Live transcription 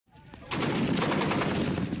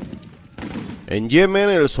En Yemen,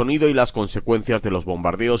 el sonido y las consecuencias de los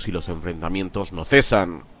bombardeos y los enfrentamientos no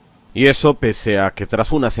cesan. Y eso pese a que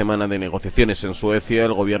tras una semana de negociaciones en Suecia,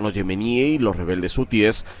 el gobierno yemení y los rebeldes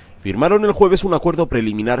hutíes firmaron el jueves un acuerdo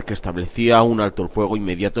preliminar que establecía un alto el fuego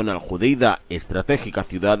inmediato en Hudeida, estratégica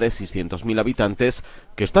ciudad de 600.000 habitantes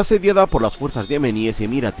que está asediada por las fuerzas yemeníes y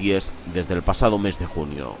emiratíes desde el pasado mes de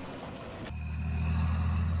junio.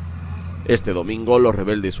 Este domingo, los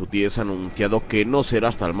rebeldes hutíes han anunciado que no será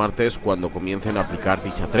hasta el martes cuando comiencen a aplicar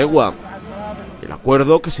dicha tregua. El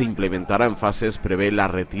acuerdo, que se implementará en fases, prevé la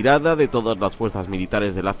retirada de todas las fuerzas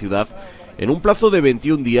militares de la ciudad en un plazo de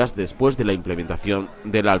 21 días después de la implementación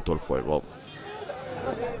del alto el fuego.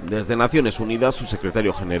 Desde Naciones Unidas, su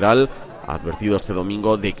secretario general ha advertido este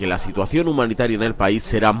domingo de que la situación humanitaria en el país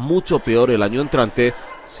será mucho peor el año entrante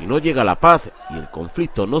si no llega la paz y el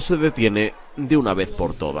conflicto no se detiene de una vez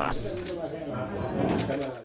por todas.